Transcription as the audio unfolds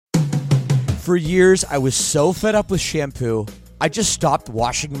For years, I was so fed up with shampoo, I just stopped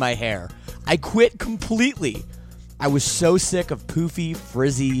washing my hair. I quit completely. I was so sick of poofy,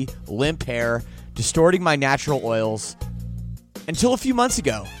 frizzy, limp hair, distorting my natural oils. Until a few months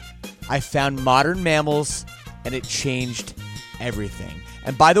ago, I found Modern Mammals, and it changed everything.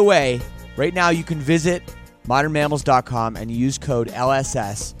 And by the way, right now you can visit modernmammals.com and use code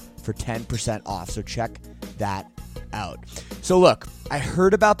LSS for 10% off. So check that out. So look, I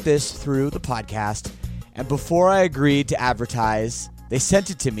heard about this through the podcast, and before I agreed to advertise, they sent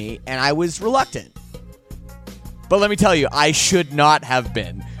it to me, and I was reluctant. But let me tell you, I should not have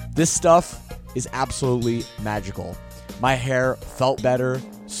been. This stuff is absolutely magical. My hair felt better,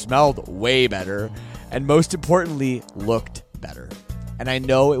 smelled way better, and most importantly, looked better. And I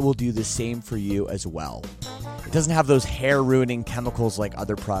know it will do the same for you as well. It doesn't have those hair-ruining chemicals like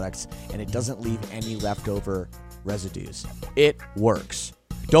other products, and it doesn't leave any leftover residues. It works.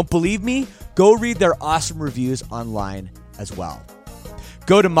 Don't believe me? Go read their awesome reviews online as well.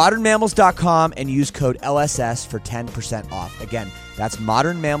 Go to modernmammals.com and use code LSS for 10% off. Again, that's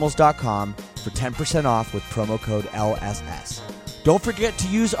modernmammals.com for 10% off with promo code LSS. Don't forget to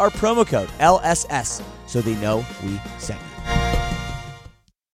use our promo code LSS so they know we sent you.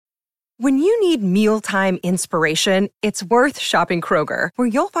 When you need mealtime inspiration, it's worth shopping Kroger, where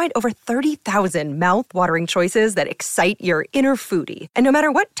you'll find over 30,000 mouth-watering choices that excite your inner foodie. And no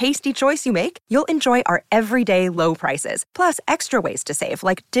matter what tasty choice you make, you'll enjoy our everyday low prices, plus extra ways to save,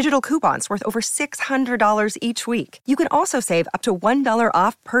 like digital coupons worth over $600 each week. You can also save up to $1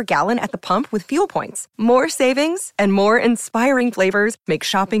 off per gallon at the pump with fuel points. More savings and more inspiring flavors make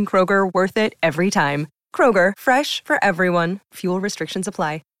shopping Kroger worth it every time. Kroger, fresh for everyone. Fuel restrictions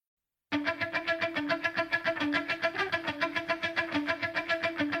apply.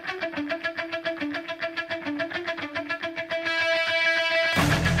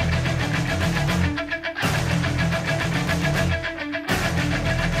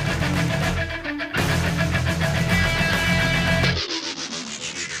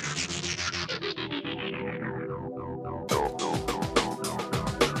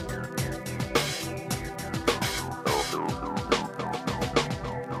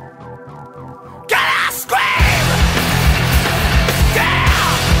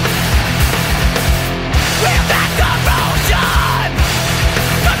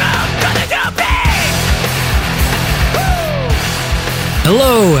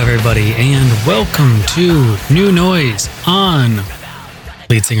 Hello, everybody, and welcome to New Noise on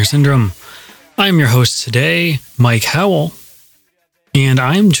Lead Singer Syndrome. I'm your host today, Mike Howell, and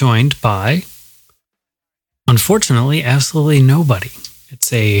I'm joined by, unfortunately, absolutely nobody.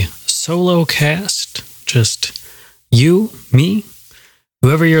 It's a solo cast, just you, me,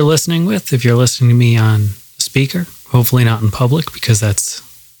 whoever you're listening with. If you're listening to me on speaker, hopefully not in public, because that's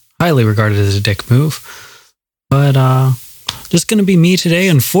highly regarded as a dick move. But, just going to be me today.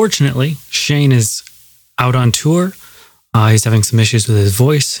 Unfortunately, Shane is out on tour. He's having some issues with his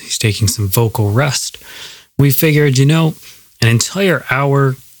voice. He's taking some vocal rest. We figured, an entire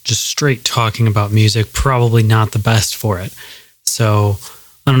hour just straight talking about music, probably not the best for it. So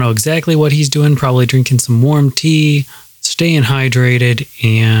I don't know exactly what he's doing, probably drinking some warm tea, staying hydrated,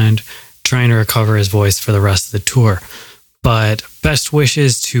 and trying to recover his voice for the rest of the tour. But best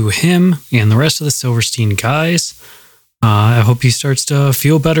wishes to him and the rest of the Silverstein guys. I hope he starts to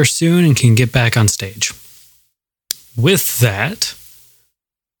feel better soon and can get back on stage. With that,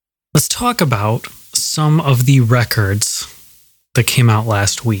 let's talk about some of the records that came out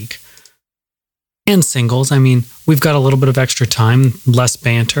last week. And singles. I mean, we've got a little bit of extra time, less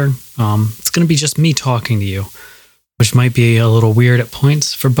banter. It's going to be just me talking to you, which might be a little weird at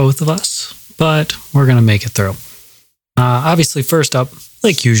points for both of us, but we're going to make it through. Obviously, first up,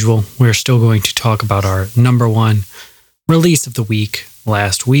 like usual, we're still going to talk about our number one release of the week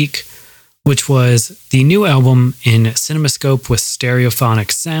last week, which was the new album in CinemaScope with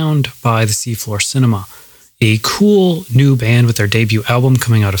Stereophonic Sound by the Seafloor Cinema, a cool new band with their debut album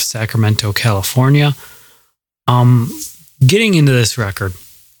coming out of Sacramento, California. Getting into this record,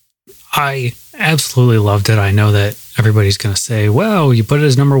 I absolutely loved it. I know that everybody's going to say, well, you put it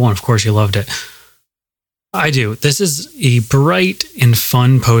as number one. Of course you loved it. I do. This is a bright and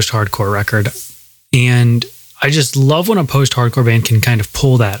fun post-hardcore record, and I just love when a post-hardcore band can kind of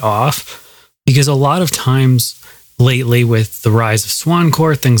pull that off, because a lot of times lately with the rise of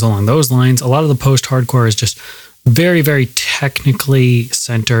Swancore, things along those lines, a lot of the post-hardcore is just very, very technically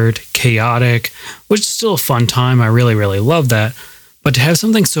centered, chaotic, which is still a fun time. I really, really love that. But to have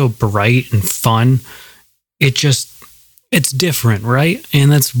something so bright and fun, it it's different, right? And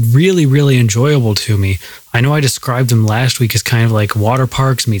that's really, really enjoyable to me. I know I described them last week as kind of like Water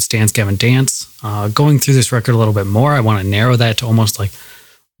Parks meets Dance Gavin Dance. Going through this record a little bit more, I want to narrow that to almost like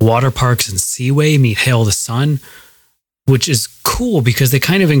Water Parks and Seaway meet Hail the Sun, which is cool because they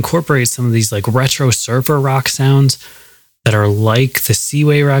kind of incorporate some of these like retro surfer rock sounds that are like the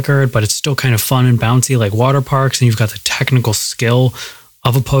Seaway record, but it's still kind of fun and bouncy like Water Parks, and you've got the technical skill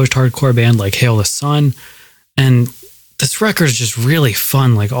of a post-hardcore band like Hail the Sun. And this record is just really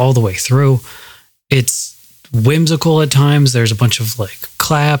fun, like all the way through. It's whimsical at times. There's a bunch of like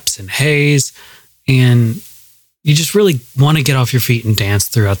claps and haze, and you just really want to get off your feet and dance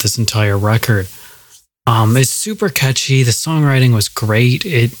throughout this entire record. It's super catchy. The songwriting was great.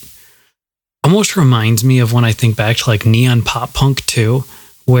 It almost reminds me of when I think back to like Neon Pop Punk 2,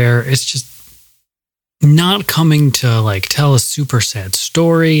 where it's just not coming to like tell a super sad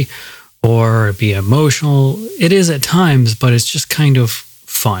story or be emotional. It is at times, but it's just kind of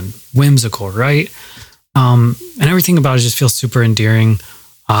fun, whimsical, right? And everything about it just feels super endearing.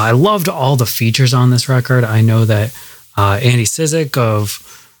 I loved all the features on this record. I know that Andy Cizik of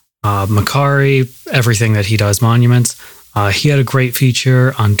Makari, everything that he does, Monuments, he had a great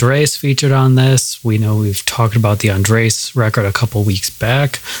feature. Andres featured on this. We know we've talked about the Andres record a couple weeks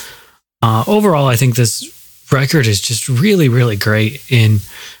back. Overall, I think this record is just really, really great in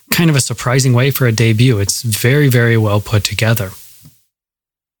kind of a surprising way for a debut. It's very, very well put together.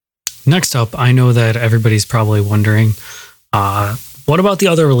 Next up, I know that everybody's probably wondering, what about the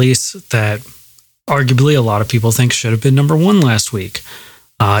other release that arguably a lot of people think should have been number one last week?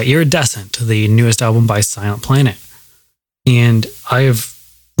 Iridescent, the newest album by Silent Planet. And I have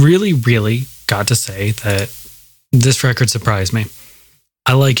really, really got to say that this record surprised me.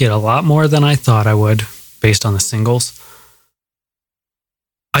 I like it a lot more than I thought I would based on the singles.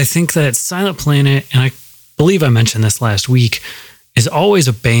 I think that Silent Planet, and I believe I mentioned this last week, is always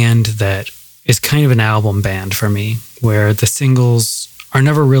a band that is kind of an album band for me, where the singles are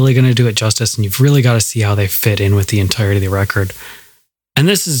never really going to do it justice, and you've really got to see how they fit in with the entirety of the record. And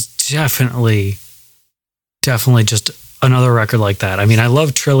this is definitely just another record like that. I mean, I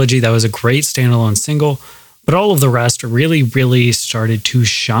love Trilogy. That was a great standalone single, but all of the rest really, really started to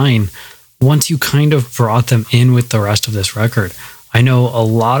shine once you kind of brought them in with the rest of this record. I know a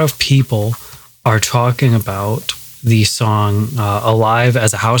lot of people are talking about the song Alive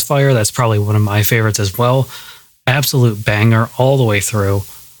as a House Fire. That's probably one of my favorites as well. Absolute banger all the way through.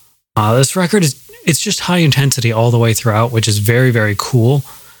 This record it's just high intensity all the way throughout, which is very, very cool.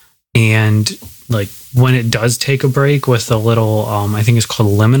 And like when it does take a break with a little, I think it's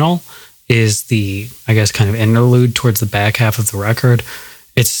called Liminal, is the, I guess, kind of interlude towards the back half of the record.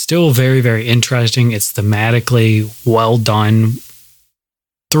 It's still very, very interesting. It's thematically well done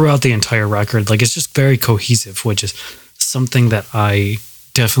throughout the entire record. Like, it's just very cohesive, which is something that I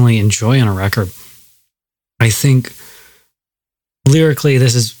definitely enjoy on a record. I think lyrically,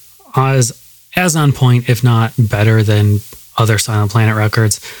 this is as on point, if not better than other Silent Planet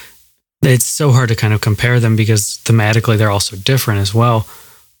records. It's so hard to kind of compare them because thematically they're also different as well.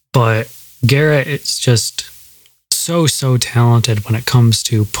 But Garrett is just so talented when it comes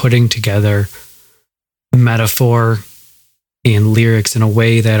to putting together metaphor and lyrics in a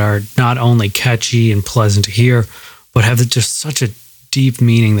way that are not only catchy and pleasant to hear, but have just such a deep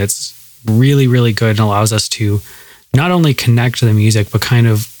meaning that's really, really good and allows us to not only connect to the music, but kind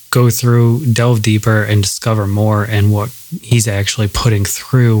of go through, delve deeper, and discover more and what he's actually putting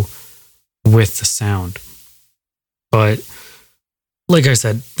through with the sound. But like I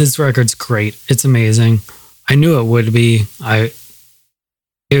said, this record's great. It's amazing. I knew it would be. It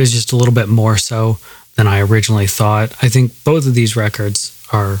was just a little bit more so than I originally thought. I think both of these records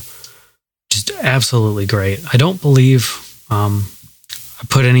are just absolutely great. I don't believe I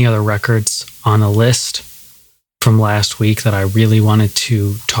put any other records on the list from last week that I really wanted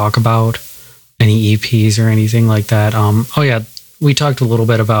to talk about, any EPs or anything like that. Oh yeah, we talked a little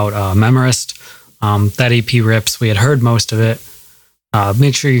bit about Memorist. That EP rips. We had heard most of it.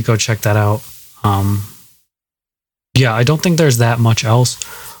 Make sure you go check that out. Yeah, I don't think there's that much else.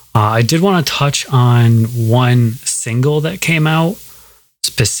 I did want to touch on one single that came out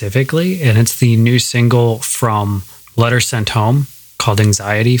specifically, and it's the new single from Letter Sent Home called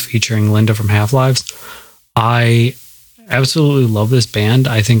Anxiety, featuring Linda from Half-Lives. I absolutely love this band.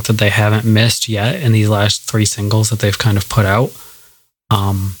 I think that they haven't missed yet in these last 3 singles that they've kind of put out.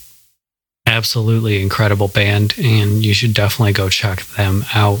 Absolutely incredible band, and you should definitely go check them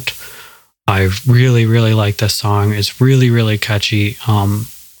out. I really, really like this song. It's really, really catchy.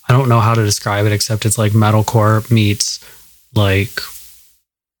 I don't know how to describe it except it's like metalcore meets like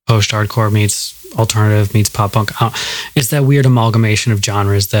post-hardcore meets alternative meets pop punk. It's that weird amalgamation of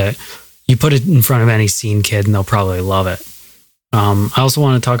genres that you put it in front of any scene kid and they'll probably love it. I also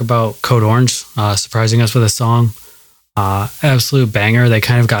want to talk about Code Orange surprising us with a song. Absolute banger. They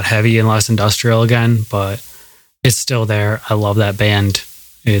kind of got heavy and less industrial again, but it's still there. I love that band.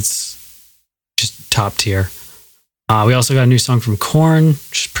 It's just top tier. We also got a new song from Korn,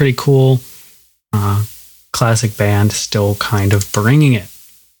 which is pretty cool. Classic band, still kind of bringing it.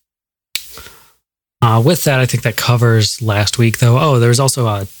 With that, I think that covers last week, though. Oh, there's also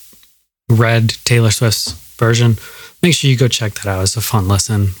a Red, Taylor Swift's version. Make sure you go check that out. It's a fun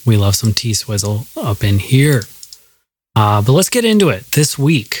listen. We love some T-Swizzle up in here. But let's get into it this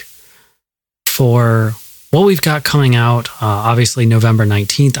week. For what we've got coming out, obviously November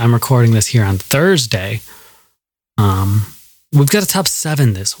 19th. I'm recording this here on Thursday. We've got a top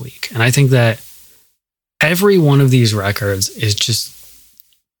 7 this week. And I think that every one of these records is just...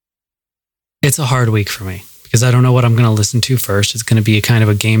 It's a hard week for me because I don't know what I'm going to listen to first. It's going to be a kind of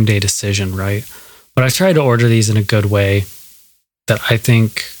a game day decision, right? But I've tried to order these in a good way that I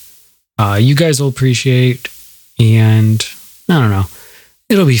think you guys will appreciate. And I don't know.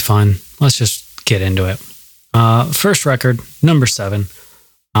 It'll be fun. Let's just get into it. First record, number 7.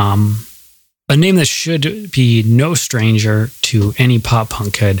 A name that should be no stranger to any pop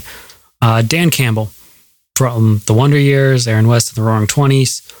punk kid. Dan Campbell from The Wonder Years, Aaron West and the Roaring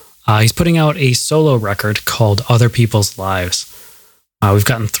Twenties. He's putting out a solo record called Other People's Lives. We've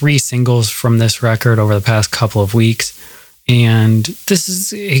gotten 3 singles from this record over the past couple of weeks, and this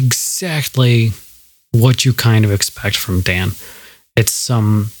is exactly what you kind of expect from Dan. It's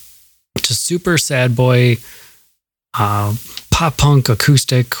a super sad boy, pop punk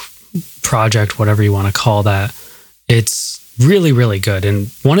acoustic project, whatever you want to call that. It's really, really good. And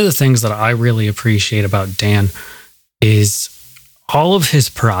one of the things that I really appreciate about Dan is all of his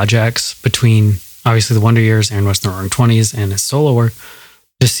projects between obviously The Wonder Years, Aaron West and the Roaring Twenties, and his solo work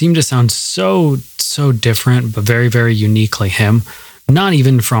just seem to sound so different, but very, very uniquely him. Not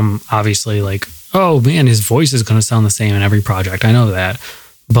even from obviously like, oh man, his voice is going to sound the same in every project. I know that.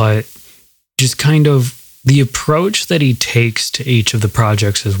 But just kind of the approach that he takes to each of the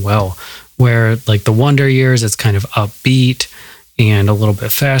projects as well, where like The Wonder Years, it's kind of upbeat and a little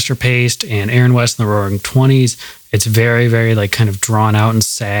bit faster paced, and Aaron West and the Roaring Twenties, it's very, very like kind of drawn out and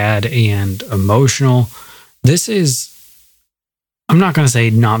sad and emotional. This is, I'm not going to say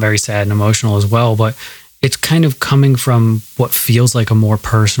not very sad and emotional as well, but it's kind of coming from what feels like a more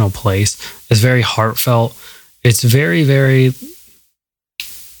personal place. It's very heartfelt. It's very, very,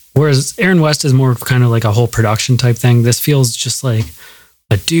 whereas Aaron West is more kind of like a whole production type thing. This feels just like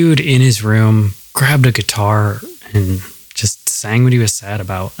a dude in his room grabbed a guitar and just sang what he was sad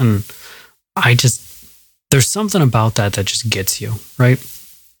about. And there's something about that just gets you, right?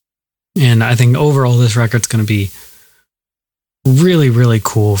 And I think overall this record's going to be really, really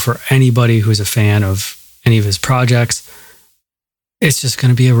cool for anybody who's a fan of any of his projects. It's just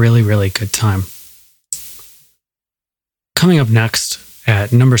going to be a really, really good time. Coming up next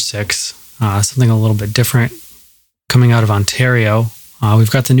at number 6, something a little bit different coming out of Ontario.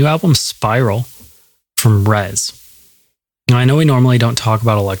 We've got the new album Spiral from Rez. Now, I know we normally don't talk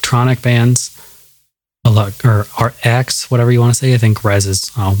about electronic bands, or acts, whatever you want to say. I think Rez is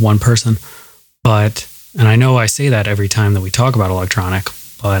one person, and I know I say that every time that we talk about electronic,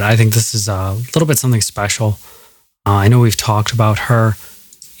 but I think this is a little bit something special. I know we've talked about her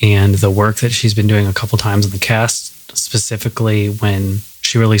and the work that she's been doing a couple times in the cast, specifically when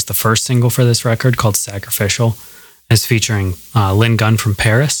she released the first single for this record called Sacrificial, as featuring Lynn Gunn from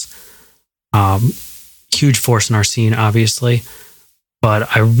Paris. Huge force in our scene, obviously.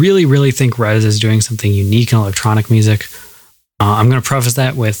 But I really, really think Rez is doing something unique in electronic music. I'm going to preface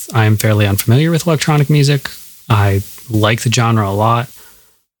that with I am fairly unfamiliar with electronic music. I like the genre a lot.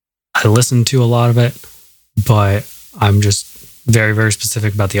 I listen to a lot of it, but I'm just very, very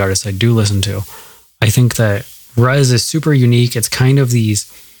specific about the artists I do listen to. I think that Rez is super unique. It's kind of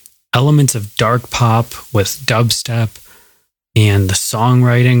these elements of dark pop with dubstep, and the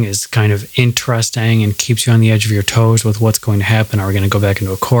songwriting is kind of interesting and keeps you on the edge of your toes with what's going to happen. Are we going to go back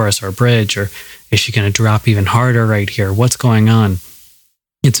into a chorus or a bridge, or is she going to drop even harder right here? What's going on?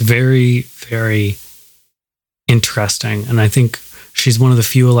 It's very, very interesting. And I think she's one of the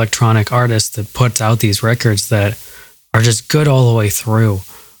few electronic artists that puts out these records that are just good all the way through.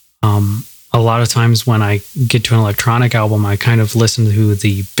 A lot of times when I get to an electronic album, I kind of listen to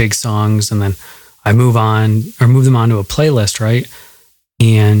the big songs and then I move them onto a playlist, right?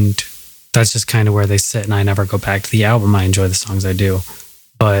 And that's just kind of where they sit, and I never go back to the album. I enjoy the songs I do.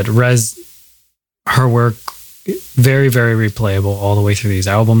 But Rez, her work very, very replayable all the way through these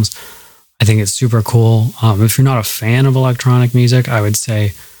albums. I think it's super cool. If you're not a fan of electronic music, I would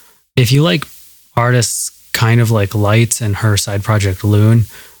say if you like artists kind of like Lights and her side project Loon,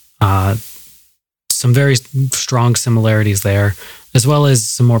 some very strong similarities there, as well as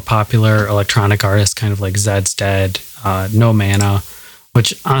some more popular electronic artists, kind of like Zed's Dead, No Mana,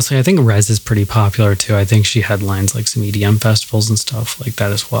 which honestly, I think Rez is pretty popular too. I think she headlines like some EDM festivals and stuff like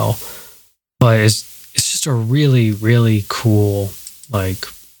that as well. But it's just a really, really cool like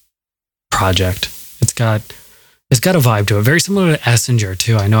project. It's got a vibe to it, very similar to Essinger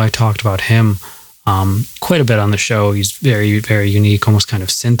too. I know I talked about him quite a bit on the show. He's very, very unique, almost kind of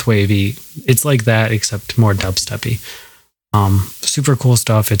synthwavy. It's like that, except more dubsteppy. Super cool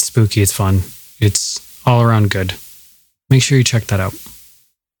stuff. It's spooky. It's fun. It's all around good. Make sure you check that out.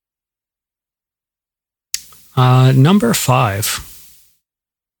 Number 5,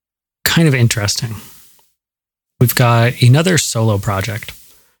 kind of interesting. We've got another solo project.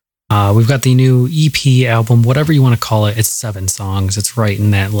 We've got the new EP album, whatever you want to call it. It's 7 songs. It's right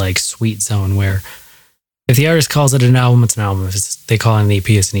in that like sweet zone where if the artist calls it an album, it's an album. If they call it an EP,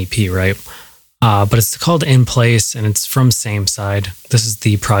 it's an EP, right? But it's called In Place, and it's from Same Side. This is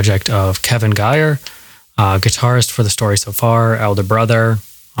the project of Kevin Geyer, guitarist for The Story So Far, elder brother,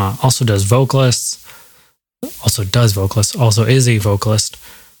 also does vocalists, also is a vocalist.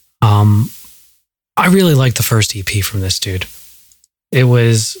 I really like the first EP from this dude. It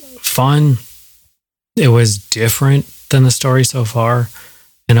was fun. It was different than The Story So Far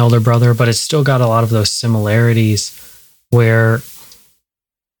and Elder Brother, but it's still got a lot of those similarities where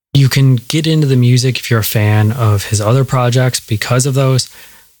you can get into the music if you're a fan of his other projects because of those.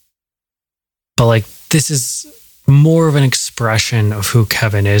 But like, this is more of an expression of who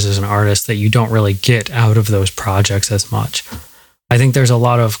Kevin is as an artist that you don't really get out of those projects as much. I think there's a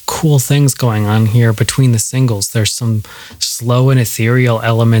lot of cool things going on here between the singles. There's some slow and ethereal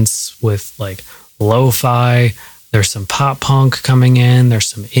elements with like lo-fi. There's some pop punk coming in. There's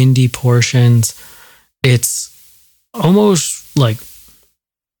some indie portions. It's almost like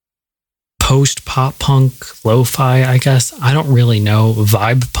post-pop punk, lo-fi, I guess. I don't really know.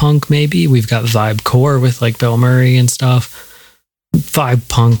 Vibe punk, maybe. We've got vibe core with like Bill Murray and stuff. Vibe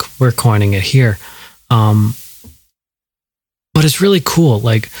punk, we're coining it here. But it's really cool.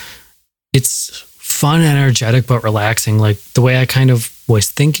 Like, it's fun, energetic, but relaxing. Like, the way I kind of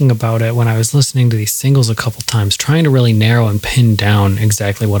was thinking about it when I was listening to these singles a couple times, trying to really narrow and pin down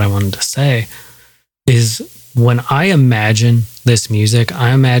exactly what I wanted to say, is when I imagine this music,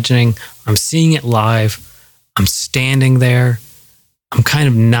 I'm seeing it live, I'm standing there, I'm kind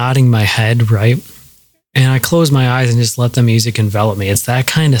of nodding my head, right? And I close my eyes and just let the music envelop me. It's that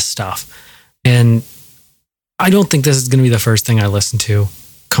kind of stuff. And I don't think this is going to be the first thing I listen to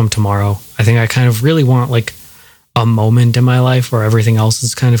come tomorrow. I think I kind of really want like a moment in my life where everything else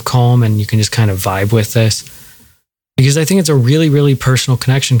is kind of calm and you can just kind of vibe with this. Because I think it's a really, really personal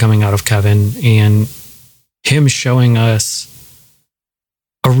connection coming out of Kevin and him showing us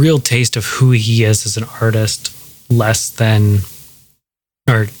a real taste of who he is as an artist, less than,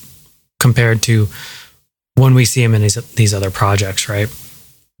 or compared to when we see him in these other projects, right?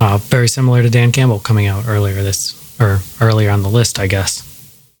 Very similar to Dan Campbell coming out earlier on the list, I guess.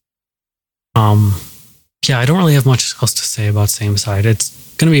 Yeah, I don't really have much else to say about Same Side.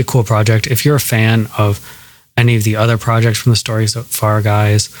 It's going to be a cool project. If you're a fan of any of the other projects from The Story So Far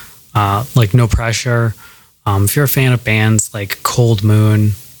guys, like No Pressure, if you're a fan of bands like Cold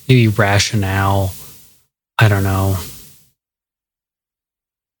Moon, maybe Rationale, I don't know.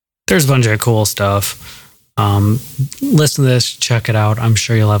 There's a bunch of cool stuff. Listen to this, check it out. I'm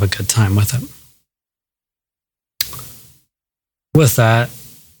sure you'll have a good time with it. With that,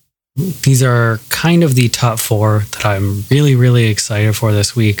 these are kind of the top 4 that I'm really, really excited for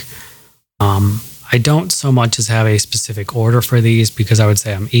this week. I don't so much as have a specific order for these because I would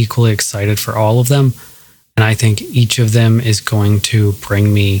say I'm equally excited for all of them. And I think each of them is going to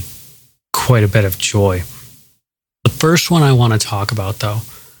bring me quite a bit of joy. The first one I want to talk about, though,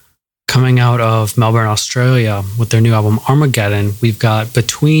 coming out of Melbourne, Australia, with their new album Armageddon, we've got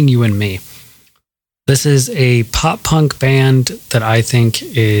Between You and Me. This is a pop punk band that I think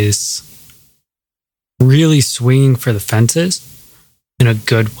is really swinging for the fences in a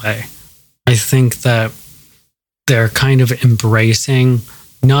good way. I think that they're kind of embracing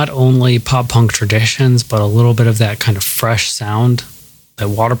not only pop punk traditions, but a little bit of that kind of fresh sound that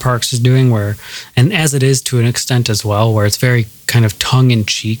Waterparks is doing, and as it is to an extent as well, where it's very kind of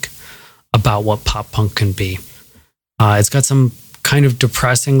tongue-in-cheek about what pop punk can be. It's got some kind of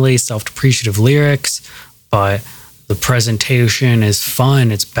depressingly self-depreciative lyrics, but The presentation is fun.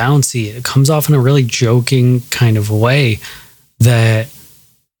 It's bouncy. It comes off in a really joking kind of way that,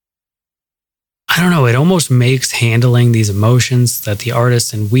 I don't know, it almost makes handling these emotions that the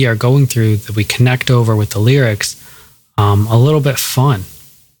artist and we are going through, that we connect over with the lyrics, a little bit fun,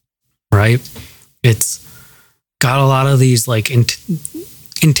 right? It's got a lot of these like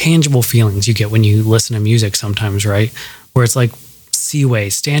intangible feelings you get when you listen to music sometimes, right? Where it's like Seaway,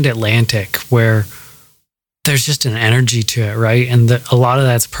 Stand Atlantic, where there's just an energy to it, right? And a lot of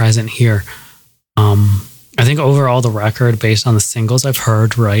that's present here. I think overall the record, based on the singles I've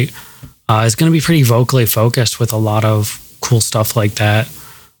heard, right, is going to be pretty vocally focused with a lot of cool stuff like that.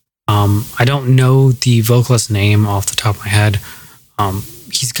 I don't know the vocalist's name off the top of my head.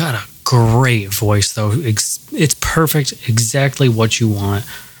 He's got a great voice, though. It's perfect, exactly what you want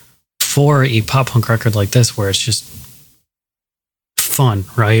for a pop punk record like this, where it's just fun,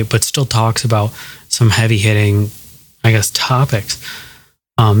 right? But still talks about some heavy hitting, I guess, topics.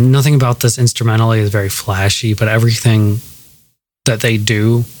 Nothing about this instrumentally is very flashy, but everything that they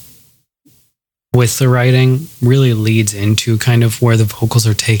do with the writing really leads into kind of where the vocals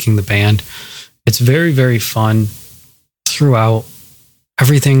are taking the band. It's very, very fun throughout.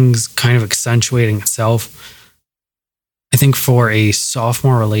 Everything's kind of accentuating itself. I think for a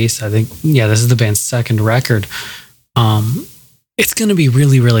sophomore release, I think, this is the band's second record. It's going to be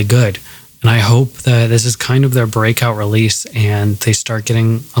really, really good. And I hope that this is kind of their breakout release and they start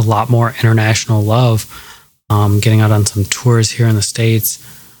getting a lot more international love, getting out on some tours here in the States.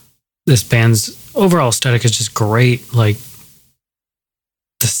 This band's overall aesthetic is just great. Like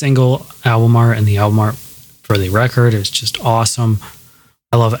the single album art and the album art for the record is just awesome.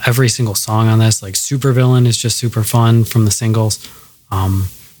 I love every single song on this. Like Supervillain is just super fun from the singles.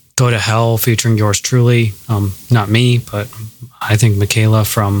 Go to Hell featuring yours truly. Not me, but I think Michaela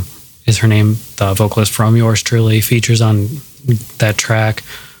is her name, the vocalist from yours truly, features on that track.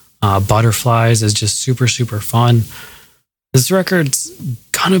 Butterflies is just super, super fun. This record's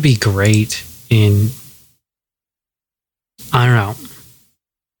gonna be great I don't know.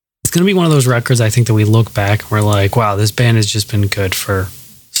 It's gonna be one of those records I think that we look back and we're like, wow, this band has just been good for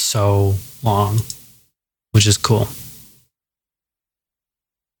so long, which is cool.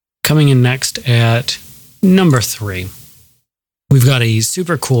 Coming in next at number 3, we've got a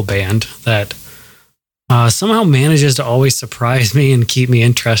super cool band that somehow manages to always surprise me and keep me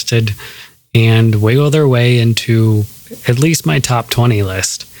interested and wiggle their way into at least my top 20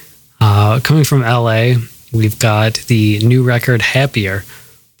 list. Coming from LA, we've got the new record Happier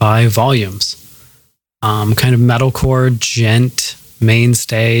by Volumes. Kind of metalcore, gent,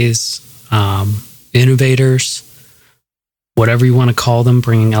 mainstays, innovators, whatever you want to call them,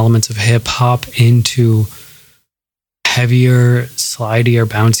 bringing elements of hip hop into heavier, slidier,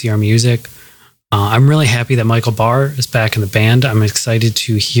 bouncier music. I'm really happy that Michael Barr is back in the band. I'm excited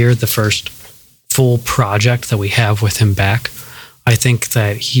to hear the first full project that we have with him back. I think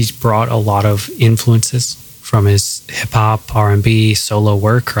that he's brought a lot of influences from his hip hop, R&B, solo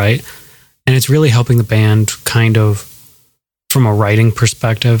work, right? And it's really helping the band kind of, from a writing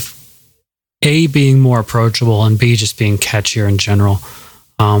perspective, A, being more approachable, and B, just being catchier in general.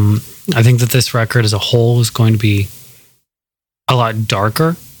 I think that this record as a whole is going to be a lot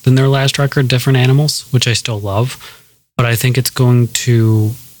darker than their last record, Different Animals, which I still love. But I think it's going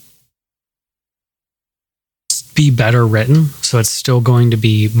to be better written, so it's still going to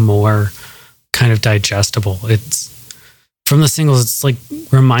be more kind of digestible. It's from the singles, it's like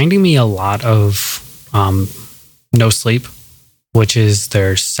reminding me a lot of No Sleep, which is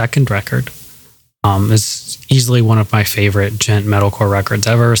their second record. It's easily one of my favorite gent metalcore records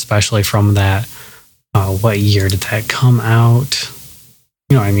ever, especially from that, what year did that come out?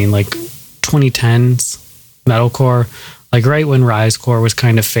 You know what I mean? Like 2010s metalcore, like right when Risecore was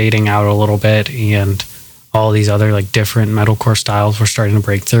kind of fading out a little bit and all these other like different metalcore styles were starting to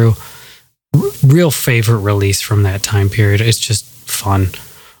break through. Real favorite release from that time period. It's just fun.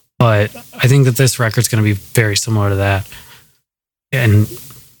 But I think that this record's going to be very similar to that. And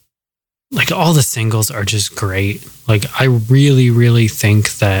like all the singles are just great. Like I really, really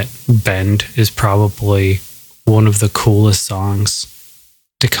think that Bend is probably one of the coolest songs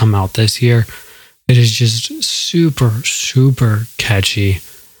to come out this year. It is just super, super catchy.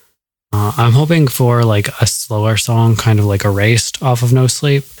 I'm hoping for like a slower song, kind of like Erased off of No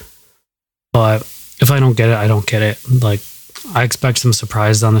Sleep. But if I don't get it, I don't get it. Like I expect some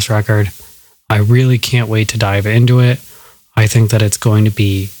surprises on this record. I really can't wait to dive into it. I think that it's going to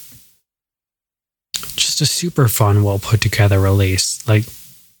be just a super fun, well put together release. Like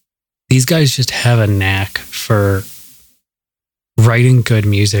these guys just have a knack for writing good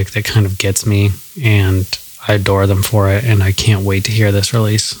music that kind of gets me, and I adore them for it, and I can't wait to hear this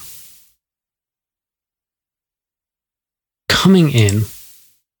release. Coming in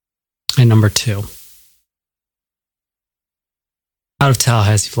at number 2, out of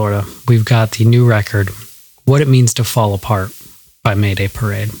Tallahassee, Florida, we've got the new record, What It Means to Fall Apart by Mayday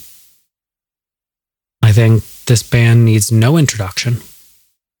Parade. I think this band needs no introduction.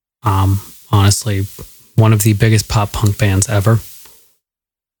 Honestly, one of the biggest pop punk bands ever.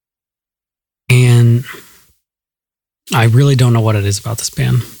 And I really don't know what it is about this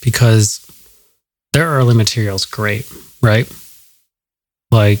band, because their early material is great, right?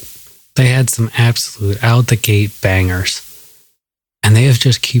 Like, they had some absolute out the gate bangers, and they have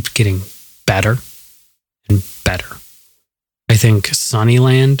just kept getting better and better. I think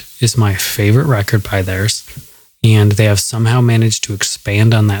Sunnyland is my favorite record by theirs, and they have somehow managed to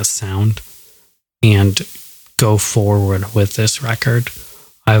expand on that sound and go forward with this record.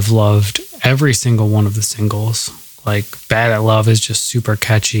 I've loved every single one of the singles. Like, Bad at Love is just super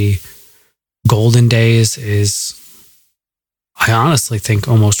catchy. Golden Days is, I honestly think,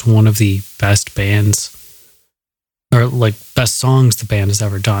 almost one of the best bands, or like best songs the band has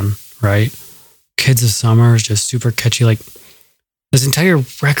ever done, right? Kids of Summer is just super catchy. Like, this entire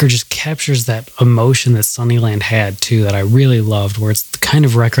record just captures that emotion that Sunnyland had too, that I really loved, where it's the kind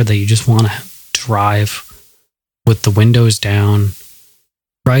of record that you just want to drive with the windows down,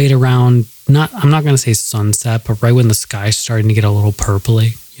 right around, I'm not going to say sunset, but right when the sky's starting to get a little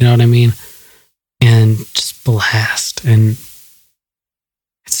purpley, you know what I mean? And just blast. And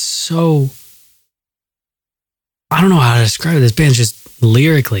it's so, I don't know how to describe it. This band just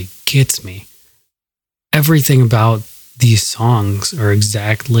lyrically gets me. Everything about these songs are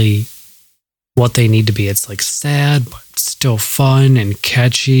exactly what they need to be. It's like sad, but still fun and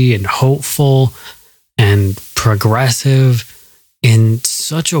catchy and hopeful and progressive in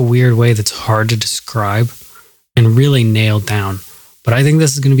such a weird way that's hard to describe and really nailed down. But I think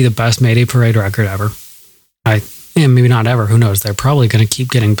this is going to be the best Mayday Parade record ever. Maybe not ever, who knows? They're probably going to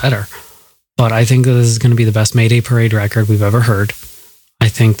keep getting better. But I think that this is going to be the best Mayday Parade record we've ever heard. I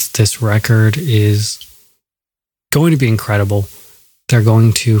think this record is going to be incredible. They're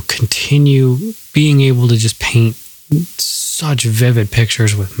going to continue being able to just paint such vivid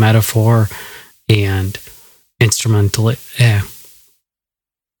pictures with metaphor and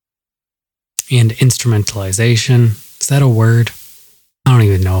instrumentalization. Is that a word? I don't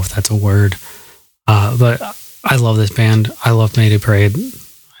even know if that's a word. But I love this band. I love Mayday Parade.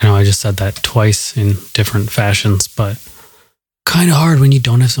 I know I just said that twice in different fashions, but kind of hard when you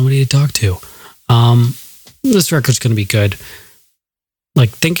don't have somebody to talk to. This record's going to be good. Like,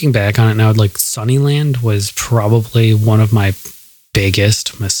 thinking back on it now, like, Sunnyland was probably one of my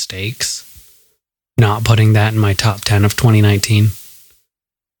biggest mistakes, not putting that in my top 10 of 2019.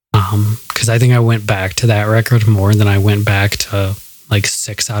 Because I think I went back to that record more than I went back to like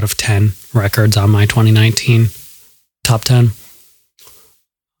 6 out of 10 records on my 2019 top 10.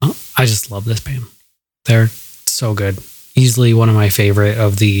 I just love this band. They're so good. Easily one of my favorite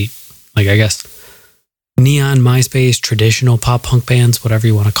of the, like, I guess, neon, MySpace, traditional pop punk bands, whatever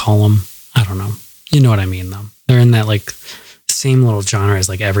you want to call them. I don't know. You know what I mean, though. They're in that, like, same little genre as,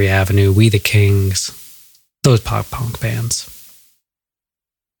 like, Every Avenue, We the Kings, those pop punk bands.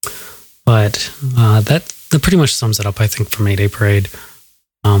 But that pretty much sums it up, I think, for Mayday Parade.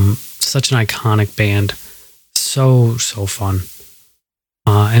 Such an iconic band. So fun.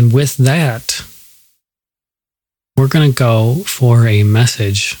 And with that, we're going to go for a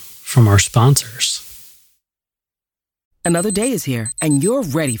message from our sponsors. Another day is here, and you're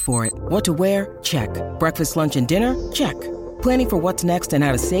ready for it. What to wear? Check. Breakfast, lunch, and dinner? Check. Planning for what's next and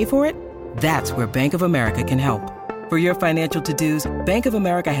how to save for it? That's where Bank of America can help. For your financial to-dos, Bank of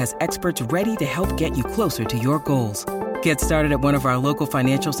America has experts ready to help get you closer to your goals. Get started at one of our local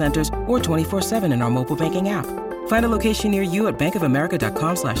financial centers or 24/7 in our mobile banking app. Find a location near you at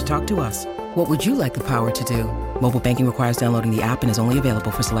bankofamerica.com/talktous. What would you like the power to do? Mobile banking requires downloading the app and is only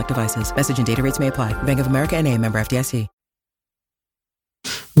available for select devices. Message and data rates may apply. Bank of America N.A., member FDIC.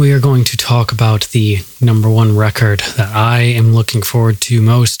 We are going to talk about the number one record that I am looking forward to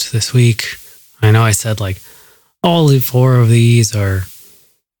most this week. I know I said, like, all 4 of these are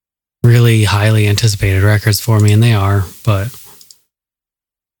really highly anticipated records for me, and they are, but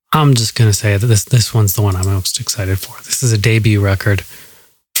I'm just going to say that this one's the one I'm most excited for. This is a debut record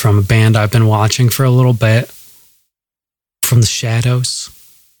from a band I've been watching for a little bit, from the shadows.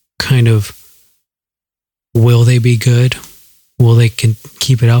 Kind of, will they be good? Will they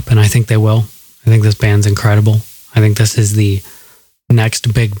keep it up? And I think they will. I think this band's incredible. I think this is the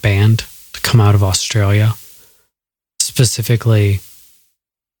next big band to come out of Australia. Specifically,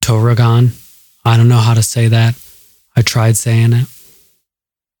 Toragon. I don't know how to say that. I tried saying it.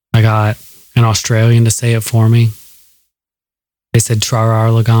 I got an Australian to say it for me. They said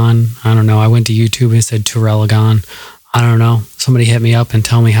Traralgon. I don't know. I went to YouTube and it said Traralgon. I don't know. Somebody hit me up and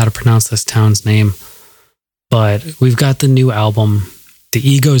tell me how to pronounce this town's name. But we've got the new album, The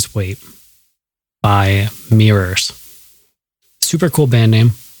Ego's Weight by Mirrors. Super cool band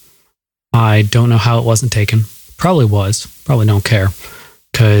name. I don't know how it wasn't taken. Probably was. Probably don't care.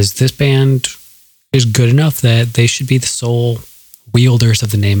 Because this band is good enough that they should be the sole wielders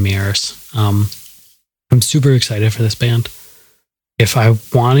of the name Mirrors. I'm super excited for this band. If I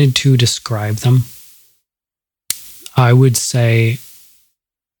wanted to describe them, I would say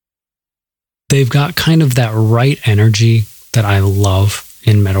they've got kind of that right energy that I love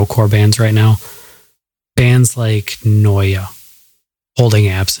in metalcore bands right now. Bands like Noia, Holding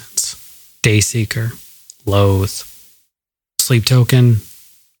Absence, Dayseeker, Loathe, Sleep Token,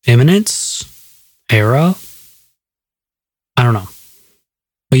 Imminence, Era. I don't know.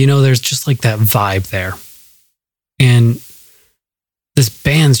 But there's just like that vibe there. And this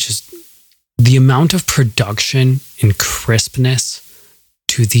band's just, the amount of production and crispness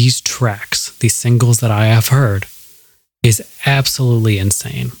to these tracks, these singles that I have heard, is absolutely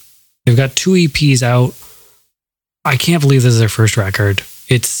insane. They've got 2 EPs out. I can't believe this is their first record.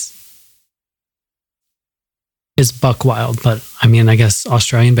 It's buck wild, but I mean, I guess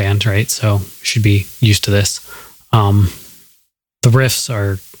Australian band, right? So should be used to this. The riffs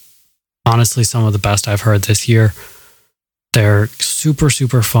are honestly some of the best I've heard this year. They're super,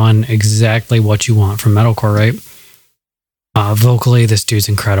 super fun. Exactly what you want from metalcore, right? Vocally, this dude's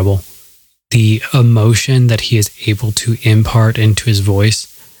incredible. The emotion that he is able to impart into his voice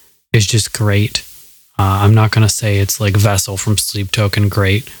is just great. I'm not going to say it's like Vessel from Sleep Token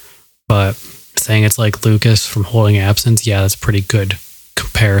great, but saying it's like Lucas from Holding Absence, yeah, that's a pretty good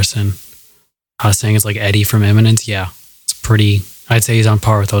comparison. Saying it's like Eddie from Imminence, yeah, it's pretty, I'd say he's on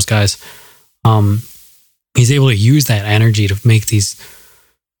par with those guys. He's able to use that energy to make these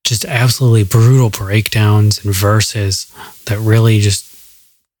just absolutely brutal breakdowns and verses that really just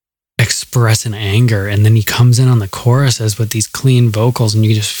express an anger. And then he comes in on the choruses with these clean vocals and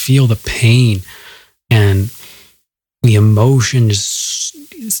you just feel the pain and the emotion just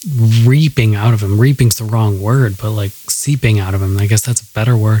reaping out of him. Reaping's the wrong word, but like seeping out of him. I guess that's a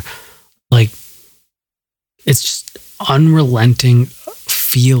better word. Like, it's just unrelenting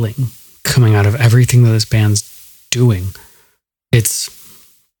feeling coming out of everything that this band's doing. It's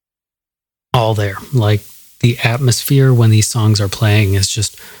all there. Like, the atmosphere when these songs are playing is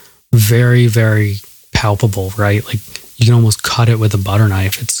just very, very palpable, right? Like, you can almost cut it with a butter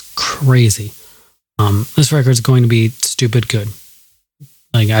knife. It's crazy. This record's going to be stupid good.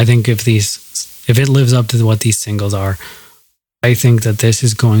 Like, I think if it lives up to what these singles are, I think that this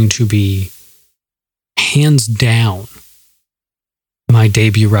is going to be hands down my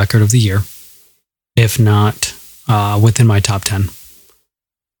debut record of the year, if not within my top 10.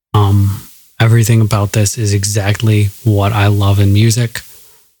 Everything about this is exactly what I love in music.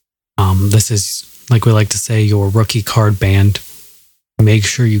 This is, like we like to say, your rookie card band. Make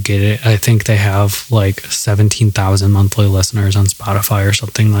sure you get it. I think they have like 17,000 monthly listeners on Spotify or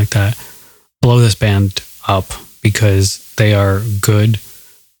something like that. Blow this band up because they are good.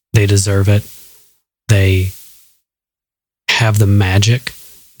 They deserve it. They have the magic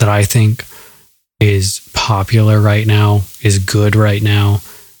that I think is popular right now, is good right now,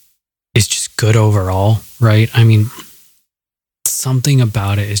 is just good overall, right? I mean, something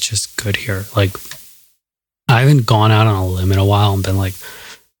about it is just good here. Like, I haven't gone out on a limb in a while and been like,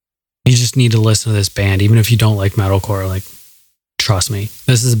 you just need to listen to this band, even if you don't like metalcore. Like, trust me,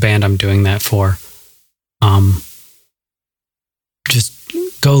 this is a band I'm doing that for. Just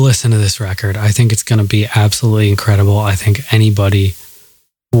go listen to this record. I think it's going to be absolutely incredible. I think anybody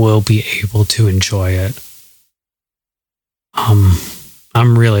will be able to enjoy it.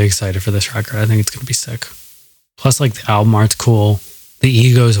 I'm really excited for this record. I think it's going to be sick. Plus, like, the album art's cool. The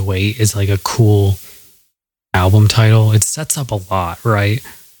Ego's Weight is like a cool album title. It sets up a lot, right?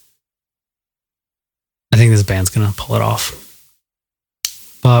 I think this band's going to pull it off.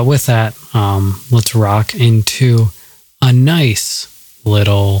 But with that, let's rock into a nice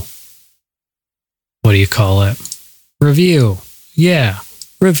little, what do you call it? Review. Yeah,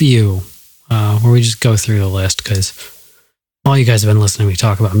 review. Where we just go through the list because all you guys have been listening to me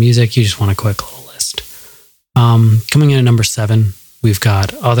talk about music. You just want a quick little list. Coming in at number 7, we've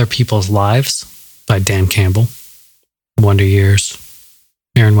got Other People's Lives by Dan Campbell. Wonder Years.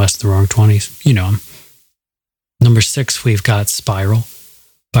 Aaron West, The Roaring 20s. You know him. Number 6, we've got Spiral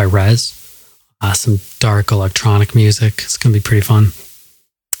by Rez. Some dark electronic music. It's going to be pretty fun.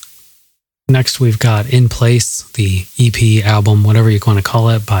 Next, we've got In Place, the EP album, whatever you want to call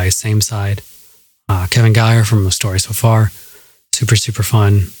it, by Same Side. Kevin Geyer from A Story So Far. Super, super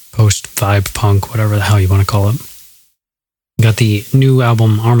fun, post-vibe punk, whatever the hell you want to call it. Got the new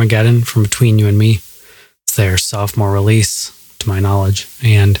album Armageddon from Between You and Me. It's their sophomore release, to my knowledge,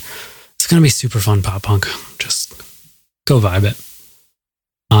 and it's going to be super fun pop punk. Just go vibe it.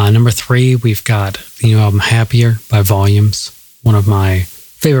 Number 3, we've got the new album Happier by Volumes, one of my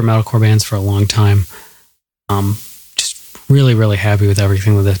favorite metalcore bands for a long time. Just really, really happy with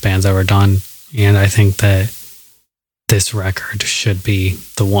everything that this band's ever done, and I think that this record should be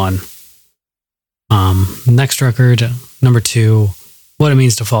the one. Next record, number 2, What It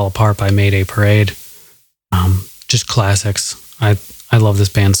Means to Fall Apart by Mayday Parade. Just classics. I love this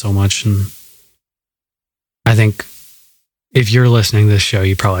band so much, and I think if you're listening to this show,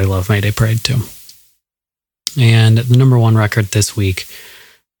 you probably love Mayday Parade too. And the number 1 record this week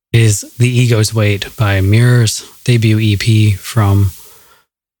is The Ego's Weight by Mirror's debut EP from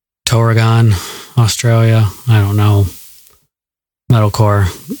Torregon, Australia. I don't know. Metalcore.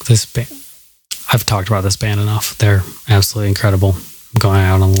 This band, I've talked about this band enough. They're absolutely incredible. I'm going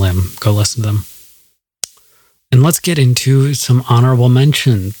out on a limb. Go listen to them. And let's get into some honorable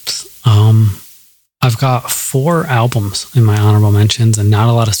mentions. I've got 4 albums in my honorable mentions and not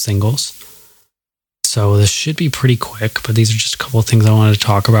a lot of singles. So this should be pretty quick, but these are just a couple of things I wanted to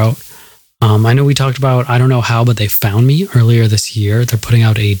talk about. I know we talked about I Don't Know How, But They Found Me earlier this year. They're putting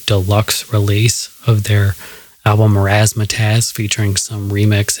out a deluxe release of their album Razzmatazz, featuring some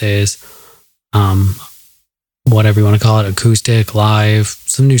remixes, whatever you want to call it, acoustic, live,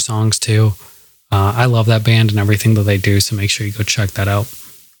 some new songs too. I love that band and everything that they do, so make sure you go check that out.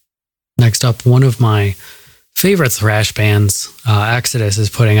 Next up, one of my favorite thrash bands, Exodus, is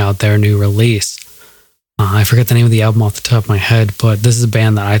putting out their new release. I forget the name of the album off the top of my head, but this is a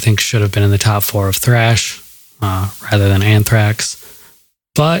band that I think should have been in the top 4 of thrash rather than Anthrax.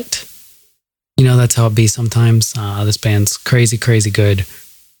 But, you know, that's how it be sometimes. This band's crazy, crazy good.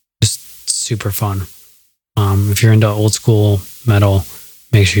 Just super fun. If you're into old school metal,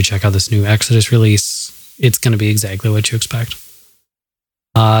 make sure you check out this new Exodus release. It's going to be exactly what you expect.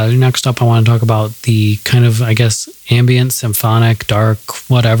 Next up, I want to talk about the kind of, I guess, ambient, symphonic, dark,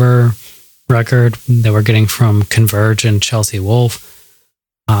 whatever record that we're getting from Converge and Chelsea Wolfe.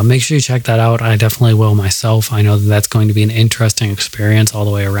 Make sure you check that out. I definitely will myself. I know that that's going to be an interesting experience all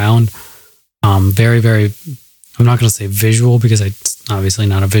the way around. Very, very, I'm not going to say visual because it's obviously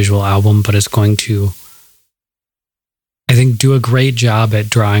not a visual album, but it's going to, I think, do a great job at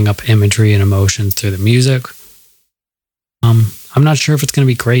drawing up imagery and emotions through the music. I'm not sure if it's going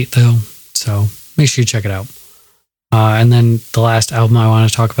to be great though, so make sure you check it out. And then the last album I want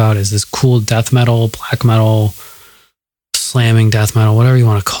to talk about is this cool death metal, black metal, slamming death metal, whatever you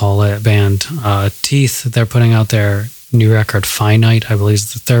want to call it, band Teeth. They're putting out their new record, Finite, I believe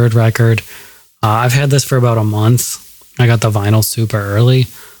is the 3rd record. I've had this for about a month. I got the vinyl super early.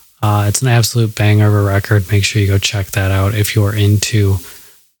 It's an absolute banger of a record. Make sure you go check that out if you're into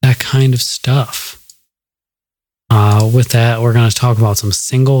that kind of stuff. With that, we're going to talk about some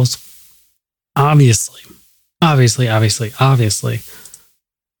singles. Obviously, we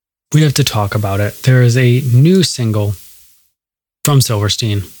have to talk about it. There is a new single from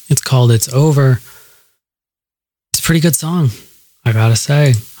Silverstein. It's called It's Over. It's a pretty good song, I gotta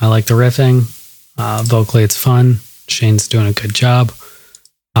say. I like the riffing. Vocally, it's fun. Shane's doing a good job.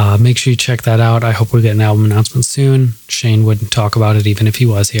 Make sure you check that out. I hope we get an album announcement soon. Shane wouldn't talk about it even if he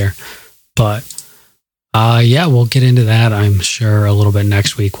was here. But yeah, we'll get into that. I'm sure a little bit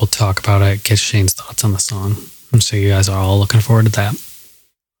next week. We'll talk about it, get Shane's thoughts on the song. I'm sure you guys are all looking forward to that.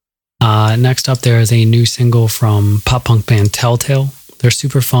 Next up, there is a new single from pop punk band Telltale. They're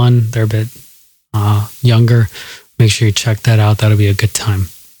super fun. They're a bit younger. Make sure you check that out. That'll be a good time.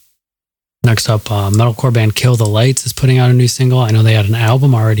 Next up, metalcore band Kill the Lights is putting out a new single. I know they had an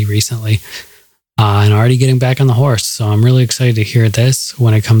album already recently and already getting back on the horse. So I'm really excited to hear this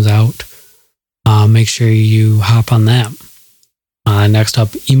when it comes out. Make sure you hop on that. Next up,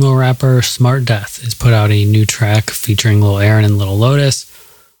 emo rapper Smart Death has put out a new track featuring Lil Aaron and Little Lotus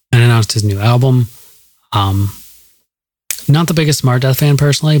and announced his new album. Not the biggest Smart Death fan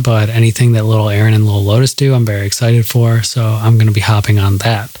personally, but anything that Lil Aaron and Little Lotus do, I'm very excited for. So I'm going to be hopping on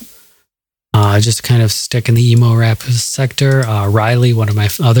that. Just kind of stick in the emo rap sector. Riley, one of my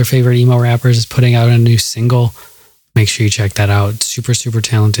other favorite emo rappers, is putting out a new single. Make sure you check that out. Super, super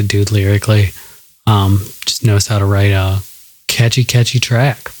talented dude lyrically. Just knows how to write a catchy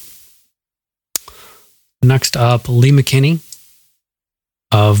track. Next up, Lee McKinney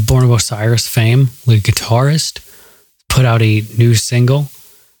of Born of Osiris fame, lead guitarist, put out a new single.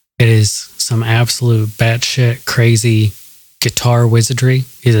 It is some absolute batshit crazy guitar wizardry.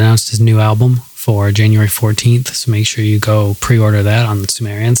 He's announced his new album for January 14th, so make sure you go pre-order that on the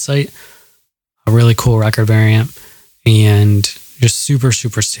Sumerian site. A really cool record variant, and just super,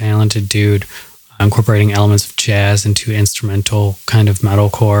 super talented dude, incorporating elements of jazz into instrumental kind of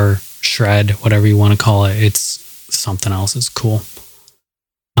metalcore, shred, whatever you want to call it. It's something else. It's cool.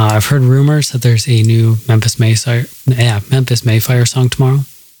 I've heard rumors that there's a new Memphis Mayfire song tomorrow.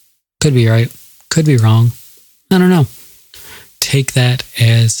 Could be right. Could be wrong. I don't know. Take that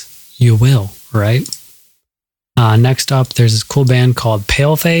as you will, right? Next up, there's this cool band called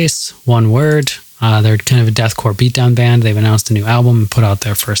Paleface, one word. They're kind of a deathcore beatdown band. They've announced a new album and put out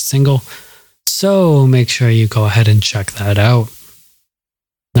their first single. So make sure you go ahead and check that out.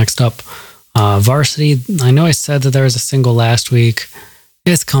 Next up, Varsity. I know I said that there was a single last week.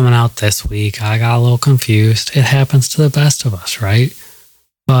 It's coming out this week. I got a little confused. It happens to the best of us, right?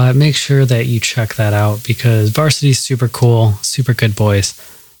 But make sure that you check that out because Varsity's super cool, super good boys.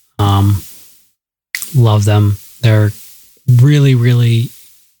 Love them. They're really, really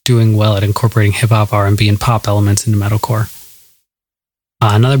doing well at incorporating hip-hop, R&B, and pop elements into metalcore.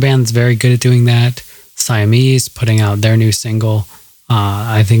 Another band that's very good at doing that, Siamese, putting out their new single.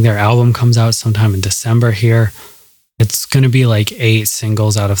 I think their album comes out sometime in December here. It's going to be like 8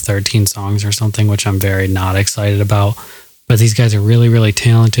 singles out of 13 songs or something, which I'm very not excited about. But these guys are really, really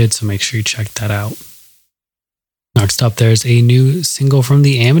talented, so make sure you check that out. Next up, there's a new single from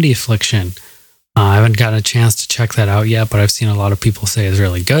the Amity Affliction. I haven't gotten a chance to check that out yet, but I've seen a lot of people say it's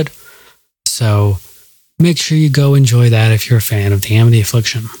really good. So make sure you go enjoy that if you're a fan of the Amity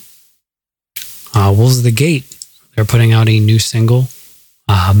Affliction. Wolves of the Gate. They're putting out a new single,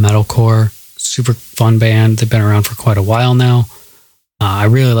 metalcore, super fun band. They've been around for quite a while now. I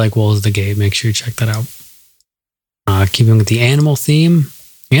really like Wolves of the Gate. Make sure you check that out. Keeping with the animal theme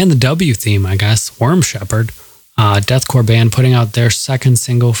and the W theme, I guess, Worm Shepherd. Deathcore band putting out their second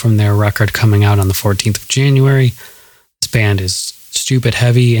single from their record coming out on the 14th of January. This band is stupid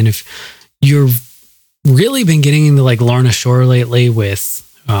heavy, and if you've really been getting into like Lorna Shore lately with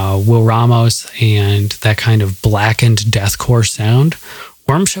Will Ramos and that kind of blackened deathcore sound,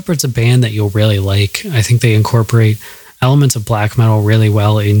 Worm Shepherd's a band that you'll really like. I think they incorporate elements of black metal really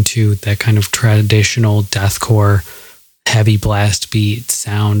well into that kind of traditional deathcore heavy blast beat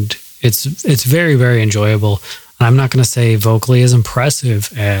sound. It's very, very enjoyable. And I'm not going to say vocally as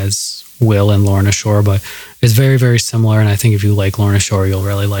impressive as Will and Lorna Shore, but it's very, very similar. And I think if you like Lorna Shore, you'll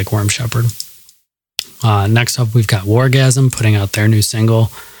really like Worm Shepherd. Next up, we've got Wargasm putting out their new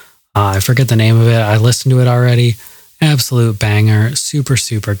single. I forget the name of it. I listened to it already. Absolute banger. Super,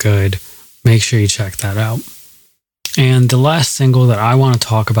 super good. Make sure you check that out. And the last single that I want to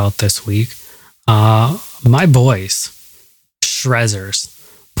talk about this week, my boys, Shrezzers,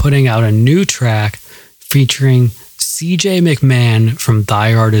 putting out a new track featuring CJ McMahon from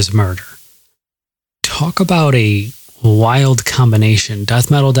Thy Art Is Murder. Talk about a wild combination. Death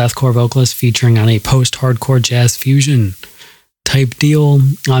metal, deathcore vocalist featuring on a post-hardcore jazz fusion type deal.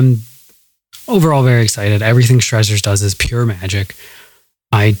 I'm overall very excited. Everything Shrezzers does is pure magic.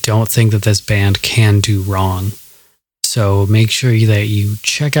 I don't think that this band can do wrong. So make sure that you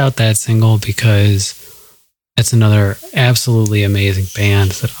check out that single because it's another absolutely amazing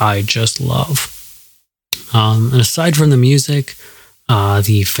band that I just love. And aside from the music,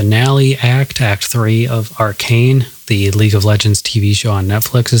 the finale Act 3 of Arcane, the League of Legends TV show on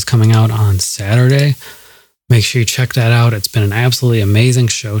Netflix, is coming out on Saturday. Make sure you check that out. It's been an absolutely amazing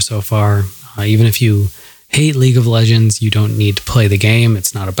show so far. Even if you hate League of Legends, you don't need to play the game.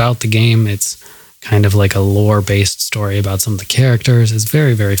 It's not about the game. It's kind of like a lore-based story about some of the characters. It's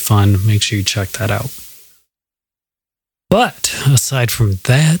very, very fun. Make sure you check that out. But aside from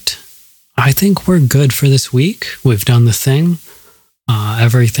that, I think we're good for this week. We've done the thing.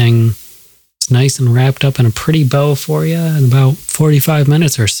 Everything is nice and wrapped up in a pretty bow for you in about 45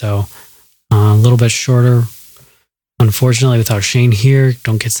 minutes or so. A little bit shorter. Unfortunately, without Shane here,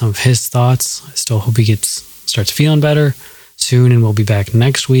 don't get some of his thoughts. I still hope he starts feeling better soon, and we'll be back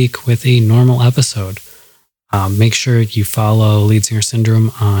next week with a normal episode. Make sure you follow Lead Singer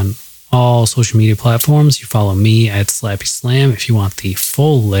Syndrome on all social media platforms. You follow me at Slappy Slam if you want the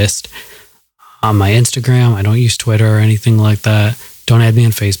full list. On my Instagram, I don't use Twitter or anything like that. Don't add me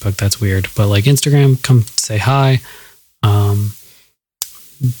on Facebook, that's weird. But like Instagram, come say hi.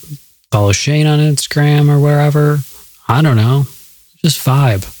 Follow Shane on Instagram or wherever. I don't know. Just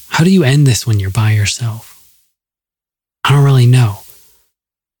vibe. How do you end this when you're by yourself? I don't really know.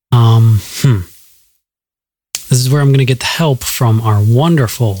 This is where I'm going to get the help from our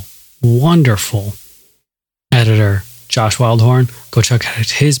wonderful, wonderful editor, Josh Wildhorn. Go check out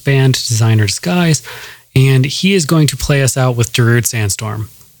his band, Designer Disguise, and he is going to play us out with Darude Sandstorm.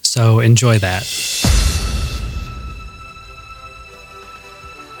 So enjoy that.